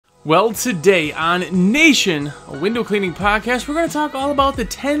Well, today on Nation, a window cleaning podcast, we're going to talk all about the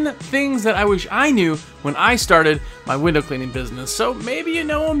 10 things that I wish I knew when I started my window cleaning business. So maybe you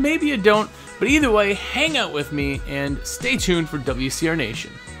know them, maybe you don't, but either way, hang out with me and stay tuned for WCR Nation.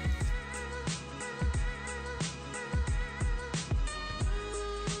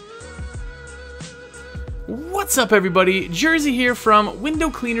 What's up, everybody? Jersey here from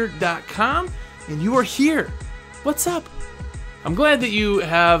windowcleaner.com, and you are here. What's up? I'm glad that you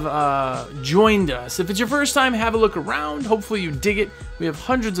have joined us. If it's your first time, have a look around. Hopefully you dig it. We have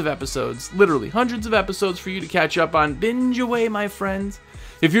hundreds of episodes, literally hundreds of episodes for you to catch up on. Binge away, my friends.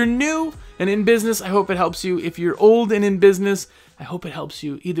 If you're new and in business, I hope it helps you. If you're old and in business, I hope it helps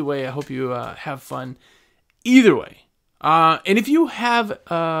you. Either way, I hope you have fun. Either way. And if you have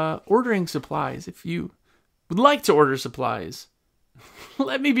ordering supplies, if you would like to order supplies,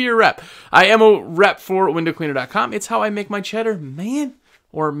 let me be your rep. I am a rep for windowcleaner.com. It's how I make my cheddar, man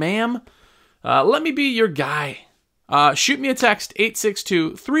or ma'am. Let me be your guy. Shoot me a text,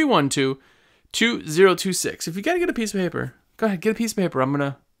 862-312-2026. If you got to get a piece of paper, go ahead, get a piece of paper. I'm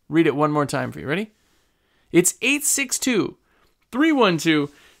going to read it one more time for you. Ready? It's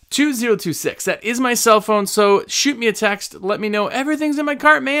 862-312-2026. That is my cell phone, so shoot me a text. Let me know everything's in my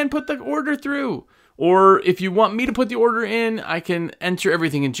cart, man. Put the order through. Or if you want me to put the order in, I can enter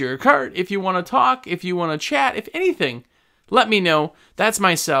everything into your cart. If you want to talk, if you want to chat, if anything, let me know. That's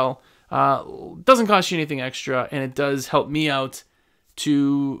my cell. Doesn't cost you anything extra, and it does help me out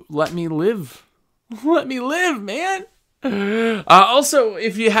to let me live. Let me live, man. Also,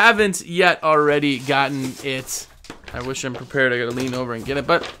 if you haven't yet already gotten it, I wish I'm prepared. I got to lean over and get it.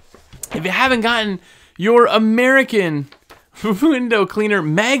 But if you haven't gotten your American Window Cleaner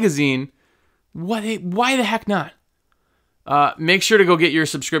magazine, why the heck not? Make sure to go get your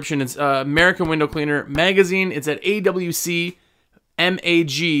subscription. It's American Window Cleaner magazine. It's at awcmag.com.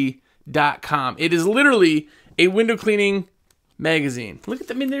 It is literally a window cleaning magazine. Look at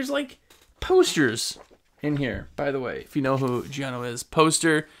that. I mean, there's like posters in here, by the way, if you know who Giano is.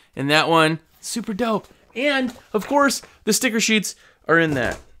 Poster in that one. Super dope. And, of course, the sticker sheets are in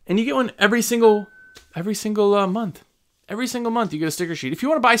that. And you get one every single month. Every single month you get a sticker sheet. If you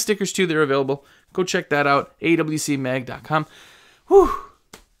want to buy stickers too, they're available. Go check that out, awcmag.com. Whew.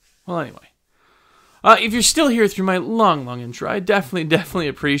 Well, anyway. If you're still here through my long intro, I definitely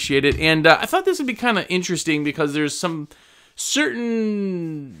appreciate it. And I thought this would be kind of interesting because there's some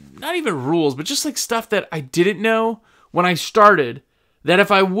certain, not even rules, but just like stuff that I didn't know when I started, that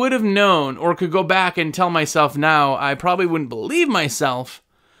if I would have known or could go back and tell myself now, I probably wouldn't believe myself.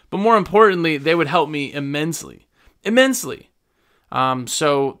 But more importantly, they would help me immensely.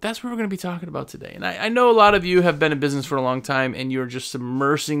 So that's what we're going to be talking about today. And I know a lot of you have been in business for a long time and you're just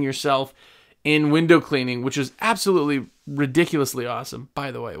submersing yourself in window cleaning, which is absolutely ridiculously awesome.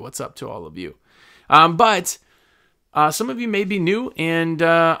 By the way, what's up to all of you? But some of you may be new, and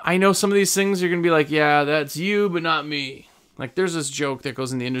I know some of these things are going to be like, yeah, that's you, but not me. Like there's this joke that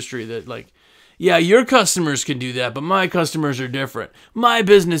goes in the industry that like, yeah, your customers can do that, but my customers are different. My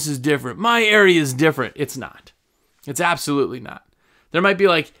business is different. My area is different. It's not. It's absolutely not. There might be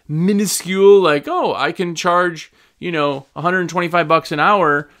like minuscule, like, oh, I can charge, $125 an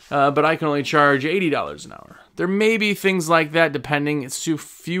hour, but I can only charge $80 an hour. There may be things like that depending. It's too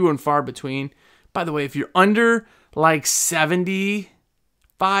few and far between. By the way, if you're under like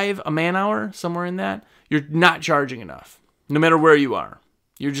 75 a man hour, somewhere in that, you're not charging enough. No matter where you are,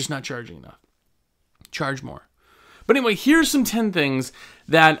 you're just not charging enough. Charge more. But anyway, here's some 10 things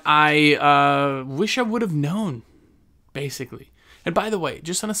that I wish I would have known. Basically. And by the way,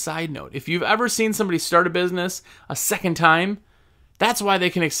 just on a side note, if you've ever seen somebody start a business a second time, that's why they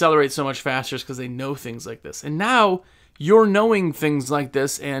can accelerate so much faster, is because they know things like this. And now you're knowing things like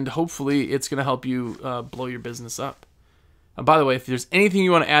this, and hopefully it's going to help you blow your business up. By the way, if there's anything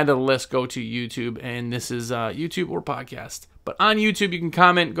you want to add to the list, go to YouTube, and this is YouTube or podcast. But on YouTube, you can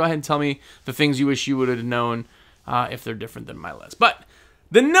comment. Go ahead and tell me the things you wish you would have known if they're different than my list. But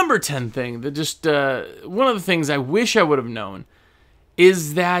the number 10 thing, one of the things I wish I would have known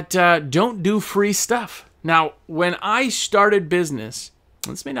is that don't do free stuff. Now, when I started business,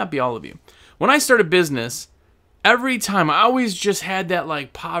 this may not be all of you, when I started business, every time I always just had that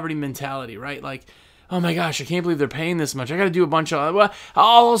like poverty mentality, right? Like, oh my gosh, I can't believe they're paying this much. I got to do a bunch of, well,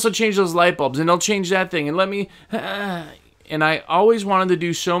 I'll also change those light bulbs and I'll change that thing and let me, and I always wanted to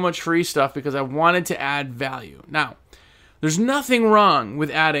do so much free stuff because I wanted to add value. Now, there's nothing wrong with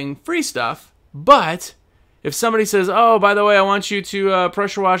adding free stuff, but if somebody says, oh, by the way, I want you to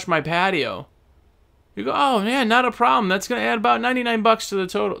pressure wash my patio, you go, oh, man, not a problem. That's going to add about $99 to the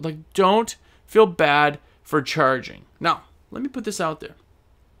total. Like, don't feel bad for charging. Now, let me put this out there.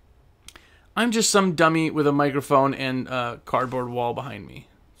 I'm just some dummy with a microphone and a cardboard wall behind me.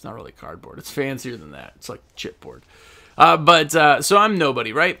 It's not really cardboard. It's fancier than that. It's like chipboard. So I'm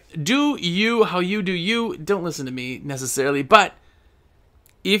nobody, right? Do you how you do you. Don't listen to me necessarily. But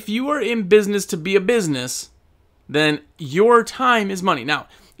if you are in business to be a business, then your time is money. Now,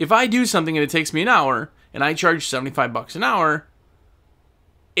 if I do something and it takes me an hour and I charge $75 an hour,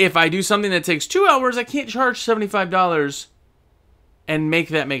 if I do something that takes 2 hours, I can't charge $75 and make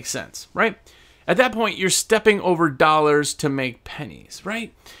that make sense, right? At that point, you're stepping over dollars to make pennies,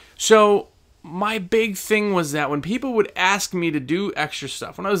 right? So my big thing was that when people would ask me to do extra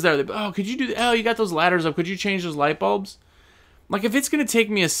stuff, when I was there, they'd be, oh, could you do that? Oh, you got those ladders up. Could you change those light bulbs? Like, if it's going to take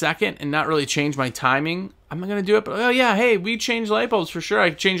me a second and not really change my timing, I'm not going to do it. But, oh, yeah, hey, we changed light bulbs for sure. I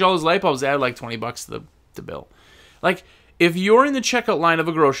changed all those light bulbs. They added like $20 to the bill. Like, if you're in the checkout line of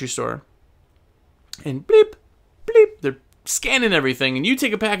a grocery store and bleep, bleep, they're scanning everything, and you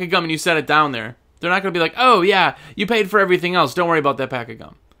take a pack of gum and you set it down there, they're not going to be like, oh, yeah, you paid for everything else. Don't worry about that pack of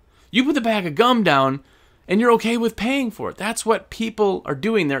gum. You put the pack of gum down, and you're okay with paying for it. That's what people are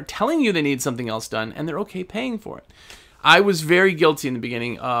doing. They're telling you they need something else done, and they're okay paying for it. I was very guilty in the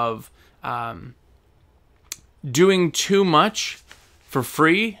beginning of doing too much for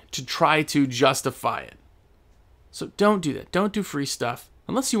free to try to justify it. So don't do that. Don't do free stuff.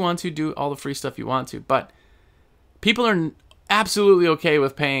 Unless you want to, do all the free stuff you want to. But people are absolutely okay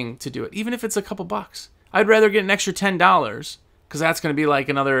with paying to do it, even if it's a couple bucks. I'd rather get an extra $10 because that's going to be like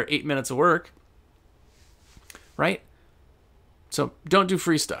another 8 minutes of work, right? So don't do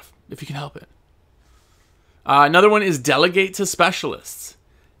free stuff if you can help it. Another one is delegate to specialists.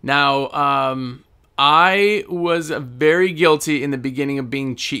 Now, I was very guilty in the beginning of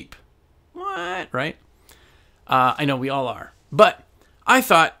being cheap. What? Right? I know we all are. But I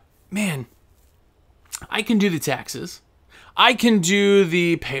thought, man, I can do the taxes. I can do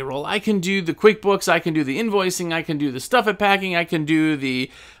the payroll. I can do the QuickBooks. I can do the invoicing. I can do the stuff at packing. I can do the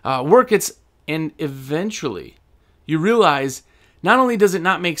work. And eventually you realize not only does it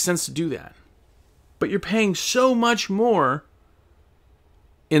not make sense to do that, but you're paying so much more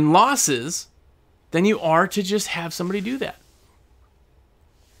in losses than you are to just have somebody do that.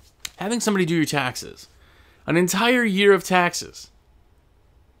 Having somebody do your taxes, an entire year of taxes,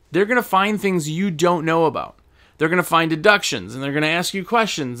 they're going to find things you don't know about. They're going to find deductions, and they're going to ask you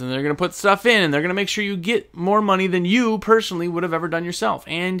questions, and they're going to put stuff in, and they're going to make sure you get more money than you personally would have ever done yourself.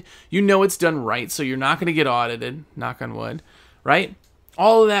 And you know it's done right, so you're not going to get audited, knock on wood, right?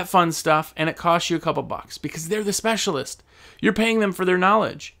 All of that fun stuff, and it costs you a couple bucks because they're the specialist. You're paying them for their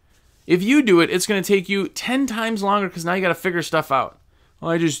knowledge. If you do it, it's going to take you 10 times longer because now you got to figure stuff out.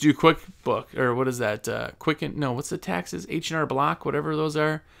 Well, I just do QuickBook, or what is that? What's the taxes? H&R Block, whatever those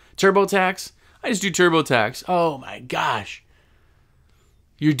are. TurboTax. I just do TurboTax. Oh my gosh.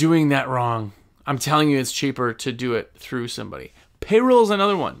 You're doing that wrong. I'm telling you it's cheaper to do it through somebody. Payroll is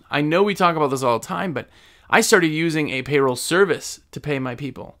another one. I know we talk about this all the time, but I started using a payroll service to pay my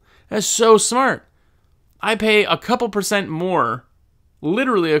people. That's so smart. I pay a couple percent more,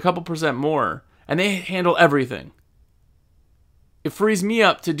 literally a couple percent more, and they handle everything. It frees me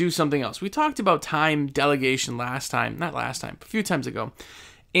up to do something else. We talked about time delegation a few times ago.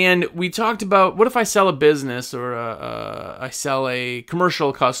 And we talked about, what if I sell a business, or I sell a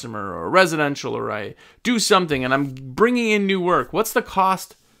commercial customer, or a residential, or I do something and I'm bringing in new work. What's the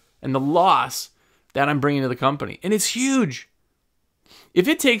cost and the loss that I'm bringing to the company? And it's huge. If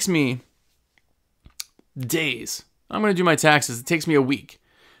it takes me days, I'm going to do my taxes. It takes me a week.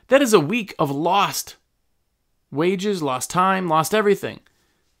 That is a week of lost wages, lost time, lost everything.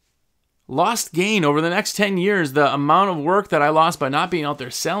 Lost gain over the next 10 years. The amount of work that I lost by not being out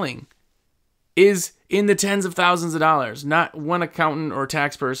there selling is in the tens of thousands of dollars. Not one accountant or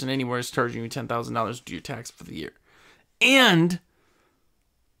tax person anywhere is charging you $10,000 to do your tax for the year. And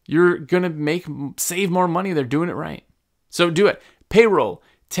you're going to save more money. They're doing it right. So do it. Payroll,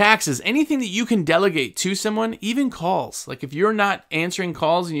 taxes, anything that you can delegate to someone, even calls. Like if you're not answering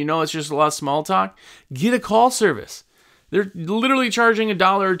calls and you know it's just a lot of small talk, get a call service. They're literally charging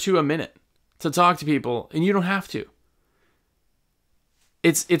 $1 or $2 a minute to talk to people, and you don't have to.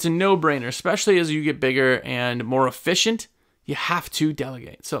 It's a no-brainer, especially as you get bigger and more efficient. You have to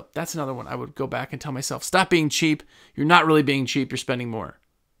delegate. So that's another one I would go back and tell myself, stop being cheap. You're not really being cheap. You're spending more.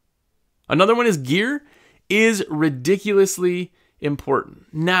 Another one is gear is ridiculously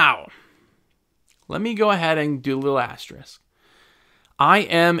important. Now, let me go ahead and do a little asterisk. I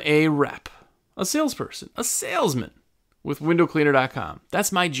am a rep, a salesperson, a salesman with windowcleaner.com.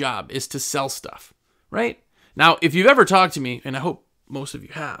 That's my job, is to sell stuff, right? Now, if you've ever talked to me, and I hope most of you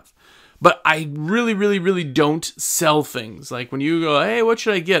have, But I really, really, really don't sell things. Like when you go, hey, what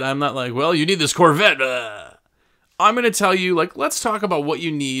should I get? I'm not like, well, you need this Corvette. I'm going to tell you, like, let's talk about what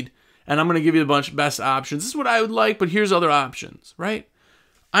you need, and I'm going to give you a bunch of best options. This is what I would like, but here's other options, right?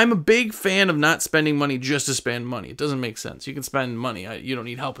 I'm a big fan of not spending money just to spend money. It doesn't make sense. You can spend money. You don't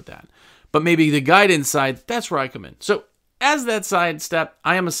need help with that. But maybe the guidance side, that's where I come in. So as that side step,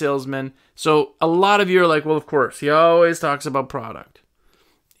 I am a salesman. So a lot of you are like, well, of course, he always talks about product.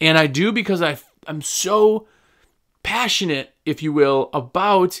 And I do because I'm so passionate, if you will,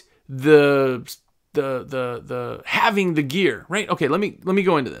 about the having the gear, right? Okay, let me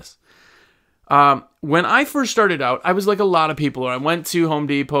go into this. When I first started out, I was like a lot of people. I went to Home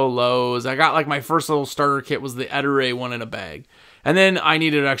Depot, Lowe's. I got like my first little starter kit was the Ettore one in a bag. And then I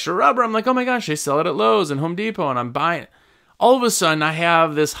needed extra rubber. I'm like, oh my gosh, they sell it at Lowe's and Home Depot, and I'm buying it. All of a sudden, I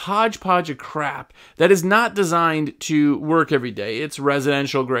have this hodgepodge of crap that is not designed to work every day. It's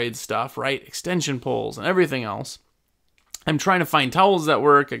residential grade stuff, right? Extension poles and everything else. I'm trying to find towels that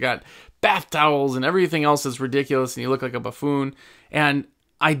work. I got bath towels and everything else that's ridiculous, and you look like a buffoon. And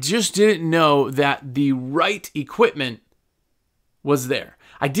I just didn't know that the right equipment was there.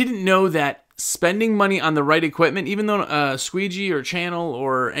 I didn't know that spending money on the right equipment, even though a squeegee or channel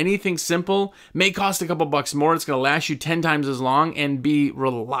or anything simple may cost a couple bucks more, it's going to last you 10 times as long and be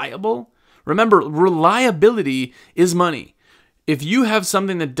reliable. Remember, reliability is money. If you have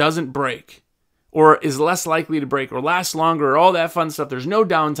something that doesn't break or is less likely to break or lasts longer or all that fun stuff, there's no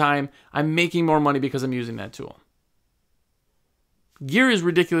downtime, I'm making more money because I'm using that tool. Gear is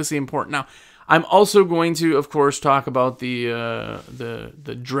ridiculously important. Now, I'm also going to, of course, talk about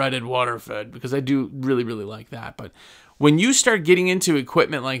the dreaded water fed, because I do really, really like that. But when you start getting into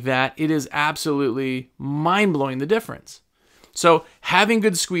equipment like that, it is absolutely mind-blowing, the difference. So having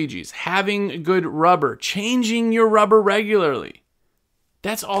good squeegees, having good rubber, changing your rubber regularly,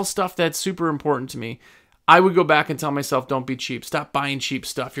 that's all stuff that's super important to me. I would go back and tell myself, don't be cheap. Stop buying cheap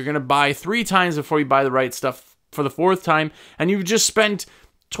stuff. You're going to buy 3 times before you buy the right stuff for the 4th time, and you've just spent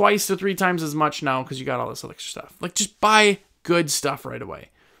twice to 3 times as much now because you got all this other stuff. Like, just buy good stuff right away.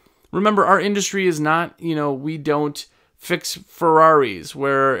 Remember, our industry is not, we don't fix Ferraris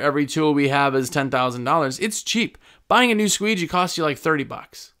where every tool we have is $10,000. It's cheap. Buying a new squeegee costs you like 30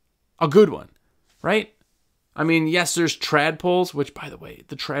 bucks. A good one, right? I mean, yes, there's trad poles, which, by the way,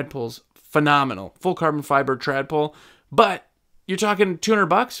 the trad pole's phenomenal. Full carbon fiber trad pole. But you're talking 200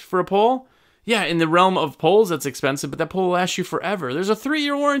 bucks for a pole? Yeah, in the realm of poles, that's expensive, but that pole will last you forever. There's a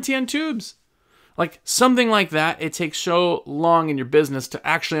 3-year warranty on tubes. Like, something like that, it takes so long in your business to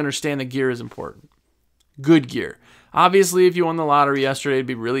actually understand that gear is important. Good gear. Obviously, if you won the lottery yesterday, it'd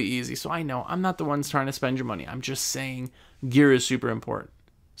be really easy. So I know, I'm not the ones trying to spend your money. I'm just saying gear is super important.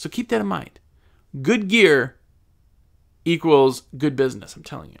 So keep that in mind. Good gear equals good business, I'm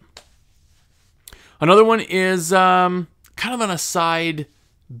telling you. Another one is kind of an aside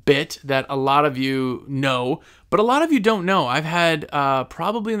bit that a lot of you know, but a lot of you don't know. I've had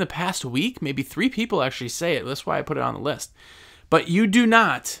probably in the past week, maybe 3 people actually say it. That's why I put it on the list. But you do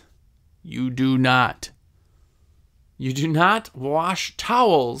not wash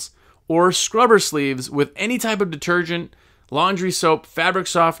towels or scrubber sleeves with any type of detergent, laundry soap, fabric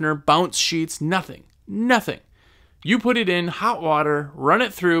softener, bounce sheets, nothing. You put it in hot water, run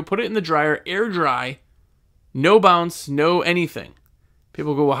it through, put it in the dryer, air dry, no bounce, no anything.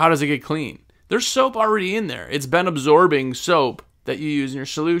 People go, well, how does it get clean? There's soap already in there. It's been absorbing soap that you use in your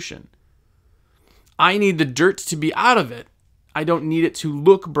solution. I need the dirt to be out of it. I don't need it to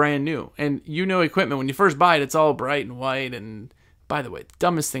look brand new. And equipment, when you first buy it, it's all bright and white. And by the way, the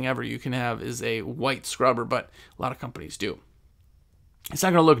dumbest thing ever you can have is a white scrubber, but a lot of companies do. It's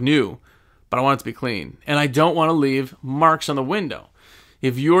not going to look new, but I want it to be clean. And I don't want to leave marks on the window.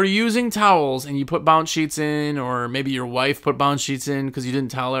 If you're using towels and you put bounce sheets in, or maybe your wife put bounce sheets in because you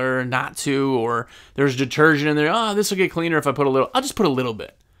didn't tell her not to, or there's detergent in there, this will get cleaner if I put a little. I'll just put a little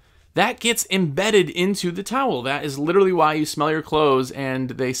bit. That gets embedded into the towel. That is literally why you smell your clothes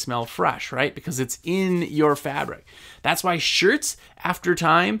and they smell fresh, right? Because it's in your fabric. That's why shirts, after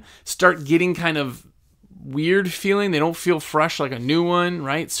time, start getting kind of weird feeling. They don't feel fresh like a new one,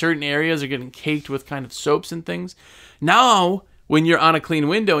 right? Certain areas are getting caked with kind of soaps and things. Now, when you're on a clean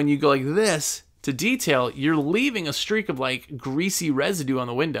window and you go like this to detail, you're leaving a streak of like greasy residue on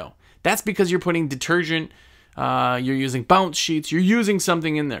the window. That's because you're putting detergent, you're using bounce sheets, you're using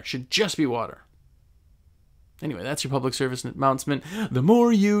something in there. It should just be water. Anyway, that's your public service announcement. The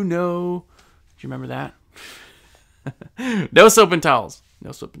more you know. Do you remember that? No soap and towels.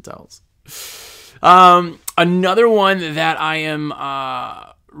 No soap and towels. Another one that I am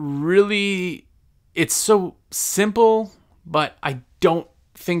really, it's so simple, but I don't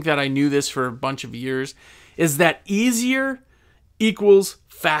think that I knew this for a bunch of years, is that easier equals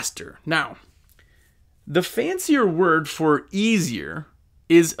faster. Now, the fancier word for easier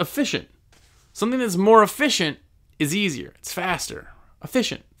is efficient. Something that's more efficient is easier. It's faster.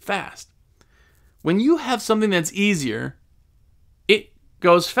 Efficient. Fast. When you have something that's easier, it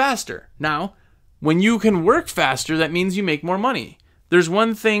goes faster. Now, when you can work faster, that means you make more money. There's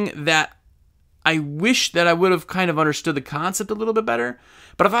one thing that I wish that I would have kind of understood the concept a little bit better.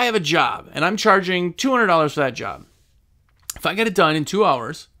 But if I have a job and I'm charging $200 for that job, if I get it done in 2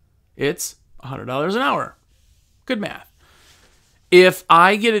 hours, it's $100 an hour. Good math. If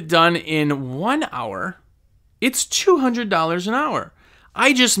I get it done in 1 hour, it's $200 an hour.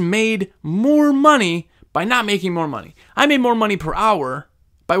 I just made more money by not making more money. I made more money per hour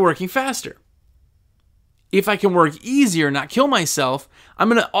by working faster. If I can work easier, not kill myself, I'm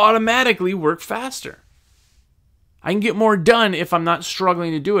going to automatically work faster. I can get more done if I'm not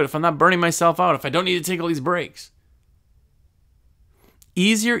struggling to do it, if I'm not burning myself out, if I don't need to take all these breaks.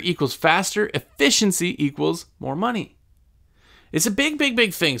 Easier equals faster. Efficiency equals more money. It's a big, big,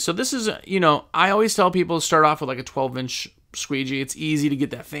 big thing. So this is, I always tell people to start off with like a 12-inch squeegee. It's easy to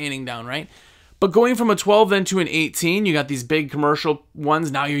get that fanning down, right? But going from a 12 then to an 18, you got these big commercial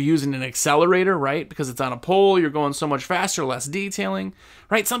ones. Now you're using an accelerator, right? Because it's on a pole, you're going so much faster, less detailing,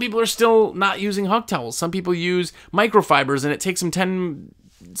 right? Some people are still not using hug towels. Some people use microfibers, and it takes them 10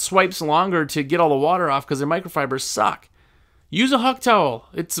 swipes longer to get all the water off because their microfibers suck. Use a hug towel.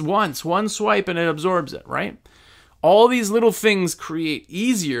 It's one swipe, and it absorbs it, right? All these little things create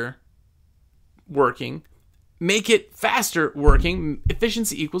easier working, make it faster working.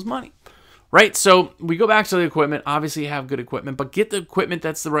 Efficiency equals money. Right, so we go back to the equipment. Obviously, have good equipment, but get the equipment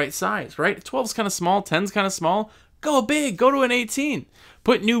that's the right size, right? 12 is kind of small, 10 is kind of small. Go big, go to an 18.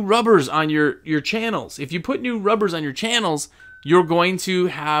 Put new rubbers on your channels. If you put new rubbers on your channels, you're going to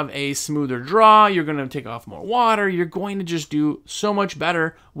have a smoother draw. You're going to take off more water. You're going to just do so much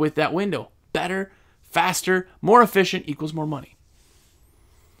better with that window. Better, faster, more efficient equals more money.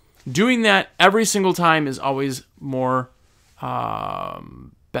 Doing that every single time is always more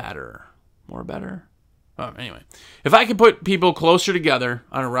better. More better. Anyway, if I can put people closer together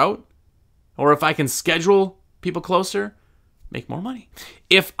on a route, or if I can schedule people closer, make more money.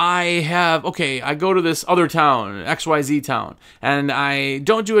 If I go to this other town, XYZ town, and I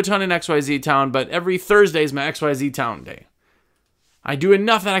don't do a ton in XYZ town, but every Thursday is my XYZ town day. I do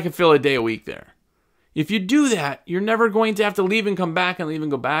enough that I can fill a day a week there. If you do that, you're never going to have to leave and come back and leave and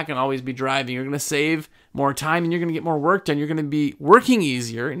go back and always be driving. You're going to save more time, and you're going to get more work done. You're going to be working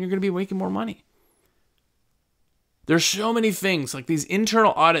easier, and you're going to be making more money. There's so many things, like these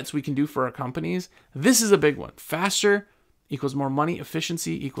internal audits we can do for our companies. This is a big one. Faster equals more money.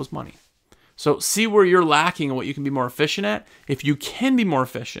 Efficiency equals money. So see where you're lacking and what you can be more efficient at. If you can be more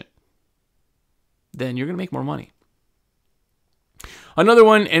efficient, then you're going to make more money. Another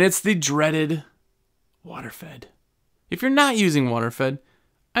one, and it's the dreaded water-fed. If you're not using water-fed,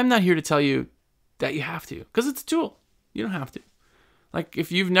 I'm not here to tell you that you have to, because it's a tool. You don't have to. Like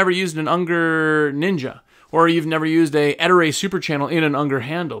if you've never used an Unger Ninja, or you've never used a Eteray Super Channel in an Unger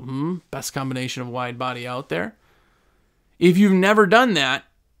handle, best combination of wide body out there. If you've never done that,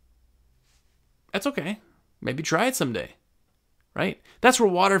 that's okay. Maybe try it someday, right? That's where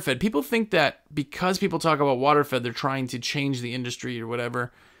water-fed. People think that because people talk about water-fed, they're trying to change the industry or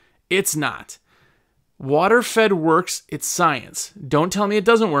whatever. It's not. Water-fed works. It's science. Don't tell me it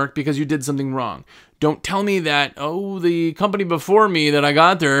doesn't work because you did something wrong. Don't tell me that, the company before me that I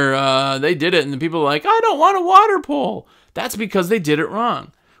got there, they did it, and the people are like, I don't want a water pole. That's because they did it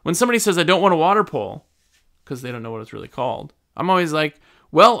wrong. When somebody says, I don't want a water pole, because they don't know what it's really called, I'm always like,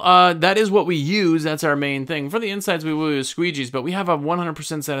 well, that is what we use. That's our main thing. For the insides, we will use squeegees, but we have a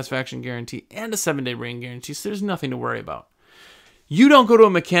 100% satisfaction guarantee and a 7-day rain guarantee, so there's nothing to worry about. You don't go to a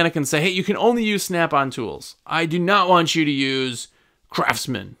mechanic and say, hey, you can only use Snap-on tools. I do not want you to use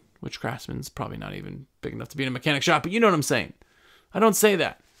Craftsman, which Craftsman's probably not even big enough to be in a mechanic shop, but you know what I'm saying. I don't say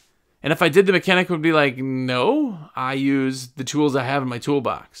that. And if I did, the mechanic would be like, no, I use the tools I have in my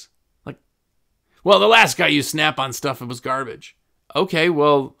toolbox. Like, well, the last guy used Snap-on stuff, it was garbage. Okay,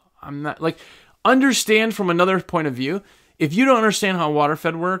 well, I'm not, like, understand from another point of view. If you don't understand how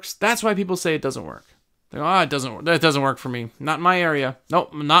water-fed works, that's why people say it doesn't work. They go, it doesn't work for me. Not in my area.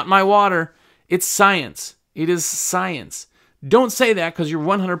 Nope, not my water. It's science. It is science. Don't say that because you're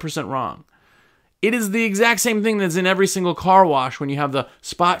 100% wrong. It is the exact same thing that's in every single car wash when you have the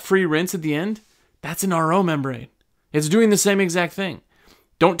spot-free rinse at the end. That's an RO membrane. It's doing the same exact thing.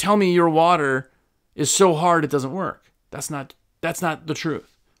 Don't tell me your water is so hard it doesn't work. That's not the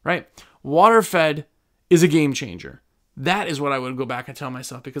truth, right? Water-fed is a game changer. That is what I would go back and tell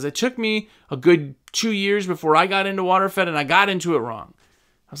myself, because it took me a good 2 years before I got into water fed, and I got into it wrong.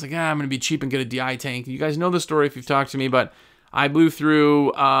 I was like, I'm going to be cheap and get a DI tank. You guys know the story if you've talked to me, but I blew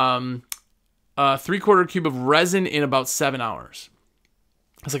through a 3/4 cube of resin in about 7 hours.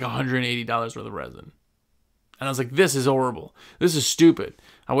 It's like $180 worth of resin. And I was like, this is horrible. This is stupid.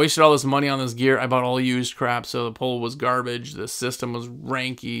 I wasted all this money on this gear. I bought all used crap, so the pole was garbage. The system was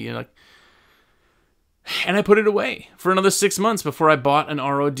ranky. And I put it away for another 6 months before I bought an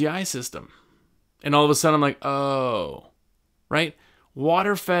RODI system. And all of a sudden, I'm like, oh, right?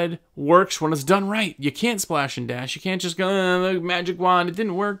 Water fed works when it's done right. You can't splash and dash. You can't just go, the magic wand, it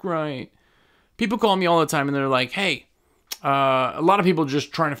didn't work right. People call me all the time and they're like, hey, a lot of people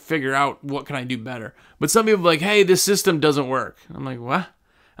just trying to figure out what can I do better. But some people are like, hey, this system doesn't work. I'm like, what?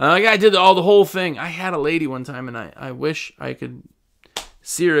 And like, I did the whole thing. I had a lady one time, and I wish I could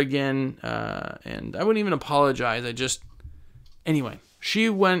see her again, and I wouldn't even apologize. Anyway, she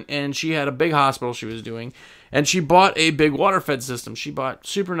went and she had a big hospital she was doing, and she bought a big water-fed system. She bought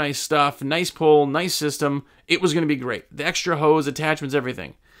super nice stuff, nice pole, nice system. It was going to be great. The extra hose, attachments,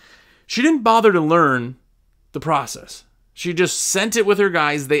 everything. She didn't bother to learn the process. She just sent it with her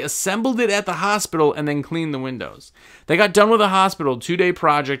guys. They assembled it at the hospital and then cleaned the windows. They got done with the hospital, 2-day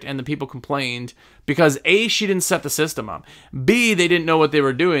project, and the people complained because A, she didn't set the system up. B, they didn't know what they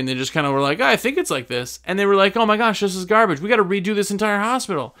were doing. They just kind of were like, I think it's like this. And they were like, oh my gosh, this is garbage. We got to redo this entire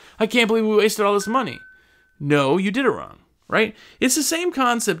hospital. I can't believe we wasted all this money. No, you did it wrong, right? It's the same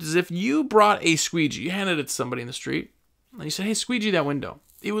concept as if you brought a squeegee, you handed it to somebody in the street, and you said, hey, squeegee that window.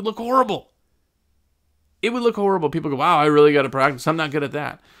 It would look horrible. It would look horrible. People go, wow, I really got to practice. I'm not good at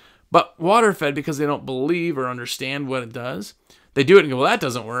that. But water fed, because they don't believe or understand what it does, they do it and go, well, that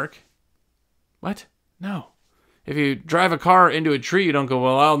doesn't work. What? No. If you drive a car into a tree, you don't go,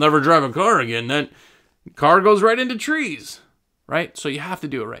 well, I'll never drive a car again. Then car goes right into trees, right? So you have to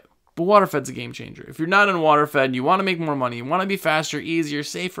do it right. But water fed's a game changer. If you're not in water fed, you want to make more money, you want to be faster, easier,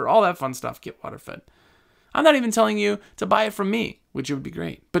 safer, all that fun stuff, get water fed. I'm not even telling you to buy it from me, which would be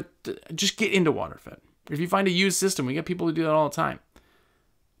great. But just get into water fed. If you find a used system, we get people who do that all the time.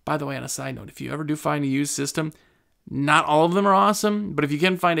 By the way, on a side note, if you ever do find a used system, not all of them are awesome, but if you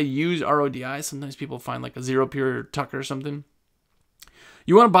can find a used RODI, sometimes people find like a Zero Pure Tucker or something.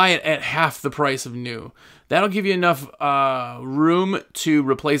 You want to buy it at half the price of new. That'll give you enough room to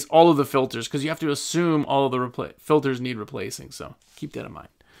replace all of the filters, because you have to assume all of the filters need replacing, so keep that in mind.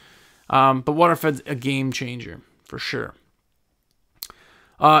 But water-fed's a game changer, for sure.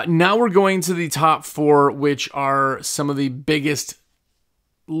 Now we're going to the top 4, which are some of the biggest,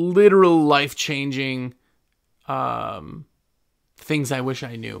 literal life-changing things I wish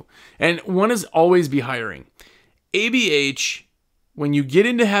I knew. And one is always be hiring. ABH, when you get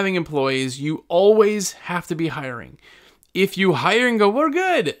into having employees, you always have to be hiring. If you hire and go, we're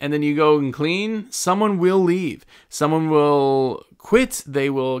good, and then you go and clean, someone will leave. Someone will quit. They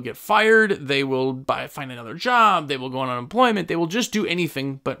will get fired. They will find another job. They will go on unemployment. They will just do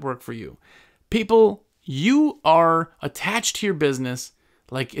anything but work for you. People, you are attached to your business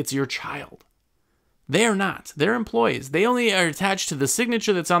like it's your child. They are not. They're employees. They only are attached to the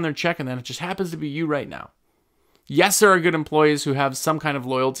signature that's on their check, and then it just happens to be you right now. Yes, there are good employees who have some kind of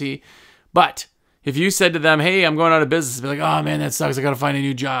loyalty, but if you said to them, hey, I'm going out of business, they'd be like, oh man, that sucks. I got to find a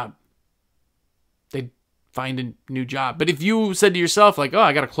new job. They'd find a new job. But if you said to yourself, like, oh,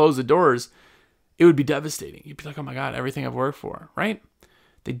 I got to close the doors, it would be devastating. You'd be like, oh my God, everything I've worked for, right?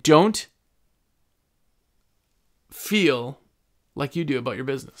 They don't feel like you do about your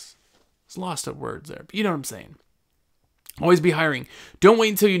business. It's lost of words there, but you know what I'm saying. Always be hiring. Don't wait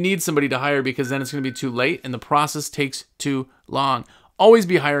until you need somebody to hire, because then it's going to be too late and the process takes too long. Always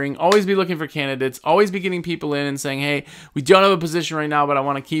be hiring. Always be looking for candidates. Always be getting people in and saying, hey, we don't have a position right now, but I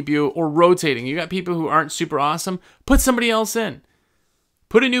want to keep you. Or rotating. You got people who aren't super awesome. Put somebody else in.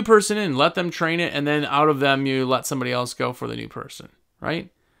 Put a new person in. Let them train it. And then out of them, you let somebody else go for the new person.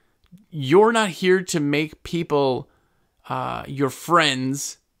 Right? You're not here to make people your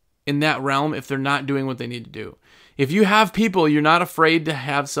friends in that realm if they're not doing what they need to do. If you have people, you're not afraid to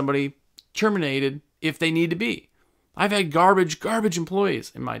have somebody terminated if they need to be. I've had garbage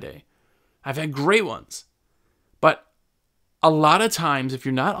employees in my day. I've had great ones. But a lot of times, if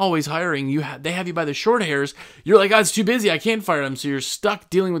you're not always hiring, they have you by the short hairs. You're like, oh, it's too busy. I can't fire them. So you're stuck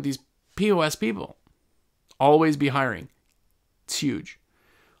dealing with these POS people. Always be hiring. It's huge.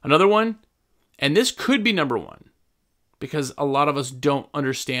 Another one, and this could be number 1, because a lot of us don't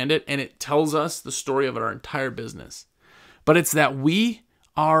understand it, and it tells us the story of our entire business. But it's that we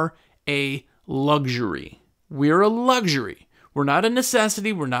are a luxury. We're a luxury. We're not a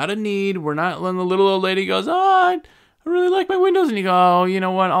necessity. We're not a need. We're not when the little old lady goes, oh, I really like my windows. And you go, oh, you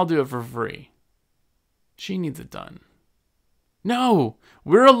know what? I'll do it for free. She needs it done. No,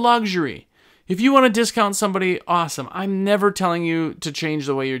 we're a luxury. If you want to discount somebody, awesome. I'm never telling you to change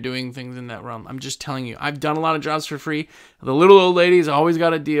the way you're doing things in that realm. I'm just telling you. I've done a lot of jobs for free. The little old ladies always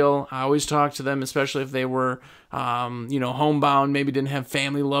got a deal. I always talk to them, especially if they were, homebound, maybe didn't have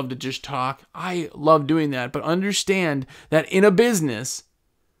family love to just talk. I love doing that. But understand that in a business,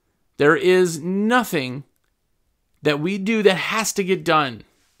 there is nothing that we do that has to get done.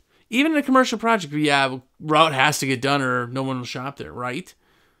 Even in a commercial project, route has to get done or no one will shop there, right?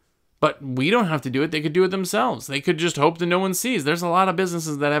 But we don't have to do it. They could do it themselves. They could just hope that no one sees. There's a lot of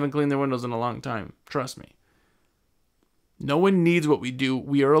businesses that haven't cleaned their windows in a long time. Trust me. No one needs what we do.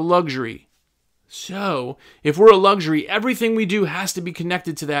 We are a luxury. So, if we're a luxury, everything we do has to be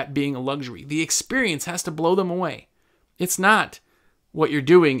connected to that being a luxury. The experience has to blow them away. It's not what you're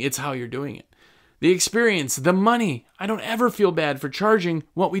doing, it's how you're doing it. The experience, the money. I don't ever feel bad for charging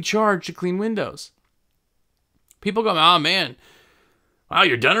what we charge to clean windows. People go, oh man, wow,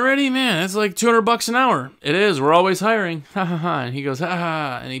 you're done already? Man, that's like $200 an hour. It is. We're always hiring. Ha ha ha. And he goes, ha ha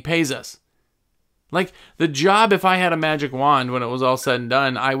ha. And he pays us. Like the job, if I had a magic wand when it was all said and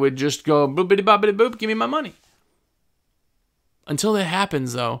done, I would just go boopity boppity boop, give me my money. Until that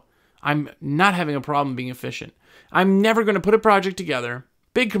happens, though, I'm not having a problem being efficient. I'm never going to put a project together,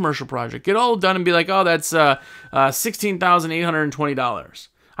 big commercial project, get all done and be like, oh, that's $16,820.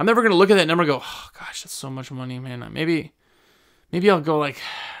 I'm never going to look at that number and go, oh, gosh, that's so much money, man. Maybe I'll go like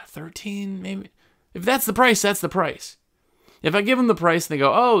 13, maybe. If that's the price, that's the price. If I give them the price and they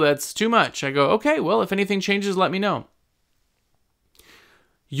go, oh, that's too much, I go, okay, well, if anything changes, let me know.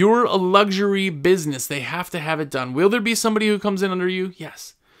 You're a luxury business. They have to have it done. Will there be somebody who comes in under you?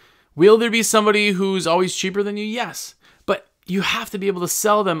 Yes. Will there be somebody who's always cheaper than you? Yes. But you have to be able to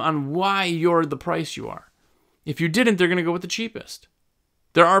sell them on why you're the price you are. If you didn't, they're going to go with the cheapest.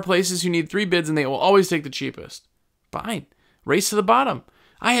 There are places who need 3 bids and they will always take the cheapest. Fine. Race to the bottom.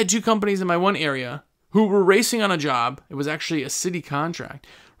 I had 2 companies in my one area who were racing on a job. It was actually a city contract.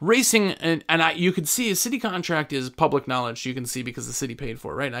 Racing, you could see a city contract is public knowledge. You can see because the city paid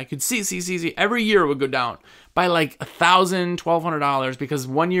for it, right? And I could see. Every year it would go down by like $1,000, $1,200 because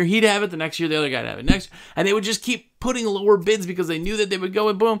one year he'd have it, the next year the other guy'd have it. And they would just keep putting lower bids because they knew that they would go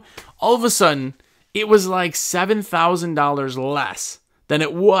and boom. All of a sudden, it was like $7,000 less than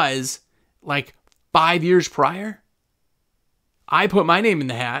it was like 5 years prior. I put my name in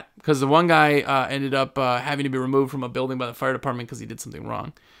the hat because the one guy ended up having to be removed from a building by the fire department because he did something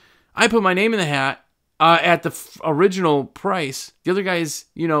wrong. I put my name in the hat at the original price. The other guys,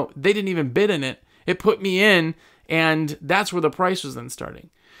 they didn't even bid in it. It put me in, and that's where the price was then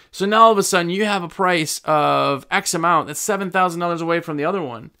starting. So now all of a sudden you have a price of X amount that's $7,000 away from the other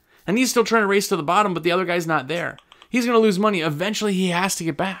one. And he's still trying to race to the bottom, but the other guy's not there. He's going to lose money. Eventually he has to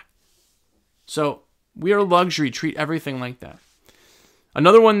get back. So we are luxury. Treat everything like that.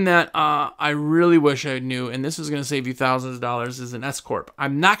 Another one that I really wish I knew, and this is going to save you thousands of dollars, is an S-Corp.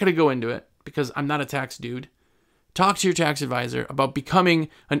 I'm not going to go into it because I'm not a tax dude. Talk to your tax advisor about becoming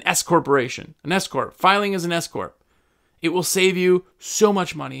an S-Corporation. An S-Corp. Filing as an S-Corp. It will save you so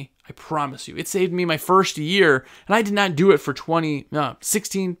much money. I promise you. It saved me my first year, and I did not do it for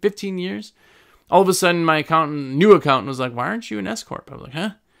 16, 15 years. All of a sudden, my new accountant was like, why aren't you an S-Corp? I was like, huh?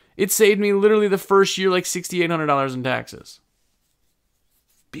 It saved me literally the first year like $6,800 in taxes.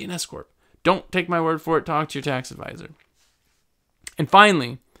 Be an S-Corp. Don't take my word for it. Talk to your tax advisor. And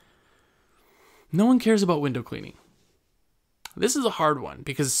finally, no one cares about window cleaning. This is a hard one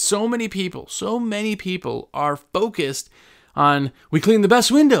because so many people are focused on, we clean the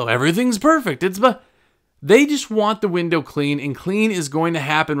best window. Everything's perfect. They just want the window clean, and clean is going to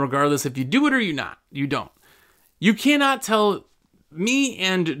happen regardless if you do it or you don't. You cannot tell me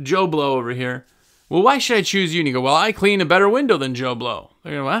and Joe Blow over here, well, why should I choose you? And you go, well, I clean a better window than Joe Blow.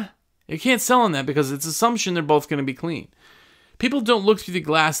 They're going, what? You can't sell on that because it's assumption they're both going to be clean. People don't look through the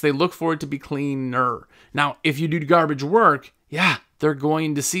glass. They look for it to be cleaner. Now, if you do garbage work, yeah, they're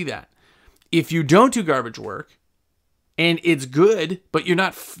going to see that. If you don't do garbage work and it's good, but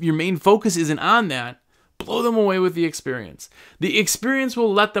your main focus isn't on that, blow them away with the experience. The experience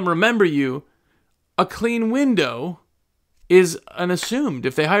will let them remember you. A clean window is an assumed.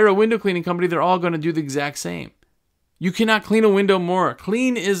 If they hire a window cleaning company, they're all going to do the exact same. You cannot clean a window more.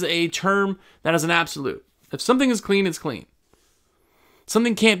 Clean is a term that is an absolute. If something is clean, it's clean.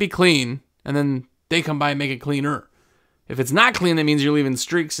 Something can't be clean, and then they come by and make it cleaner. If it's not clean, that means you're leaving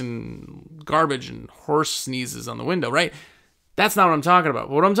streaks and garbage and horse sneezes on the window, right? That's not what I'm talking about.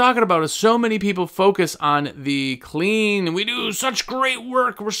 What I'm talking about is so many people focus on the clean, and we do such great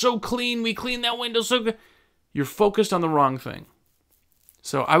work. We're so clean. We clean that window so good. you're focused on the wrong thing.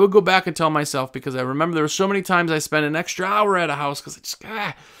 So I would go back and tell myself, because I remember there were so many times I spent an extra hour at a house because it's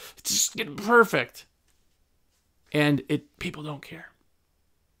just getting perfect. And people don't care.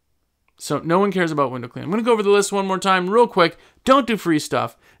 So no one cares about window cleaning. I'm going to go over the list one more time real quick. Don't do free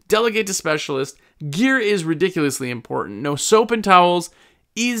stuff. Delegate to specialists. Gear is ridiculously important. No soap and towels.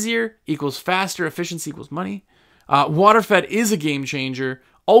 Easier equals faster. Efficiency equals money. Water-fed is a game changer.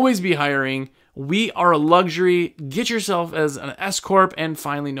 Always be hiring. We are a luxury. Get yourself as an S-Corp. And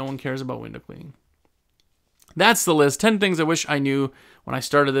finally, no one cares about window cleaning. That's the list. 10 things I wish I knew when I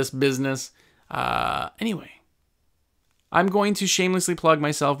started this business. Anyway, I'm going to shamelessly plug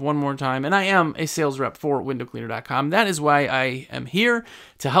myself one more time, and I am a sales rep for windowcleaner.com. That is why I am here,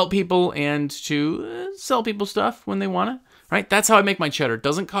 to help people and to sell people stuff when they want it, right? That's how I make my cheddar. It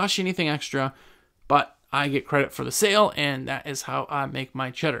doesn't cost you anything extra, but I get credit for the sale, and that is how I make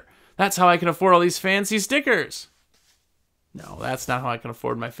my cheddar. That's how I can afford all these fancy stickers. No, that's not how I can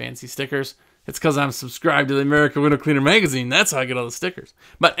afford my fancy stickers. It's because I'm subscribed to the American Window Cleaner magazine. That's how I get all the stickers.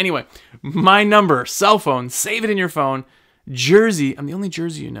 But anyway, my number, cell phone, save it in your phone. Jersey, I'm the only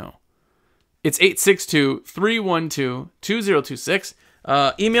Jersey you know. It's 862-312-2026.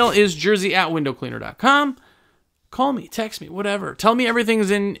 Email is jersey@windowcleaner.com. Call me, text me, whatever. Tell me everything's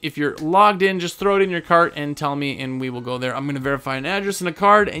in. If you're logged in, just throw it in your cart and tell me, and we will go there. I'm going to verify an address and a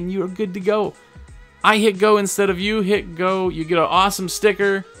card, and you are good to go. I hit go instead of you hit go. You get an awesome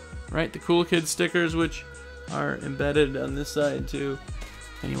sticker, right? The Cool Kid stickers, which are embedded on this side too.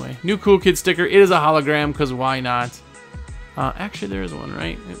 Anyway, new Cool Kid sticker. It is a hologram, because why not? Actually, there is one,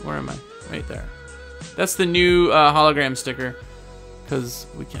 right? Where am I? Right there. That's the new hologram sticker, because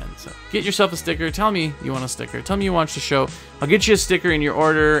we can. So get yourself a sticker. Tell me you want a sticker. Tell me you watch the show. I'll get you a sticker in your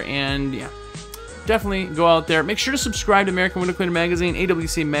order, and yeah, definitely go out there. Make sure to subscribe to American Window Cleaner Magazine,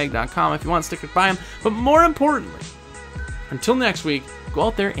 awcmag.com, if you want stickers, buy them. But more importantly, until next week, go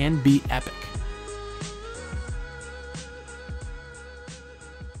out there and be epic.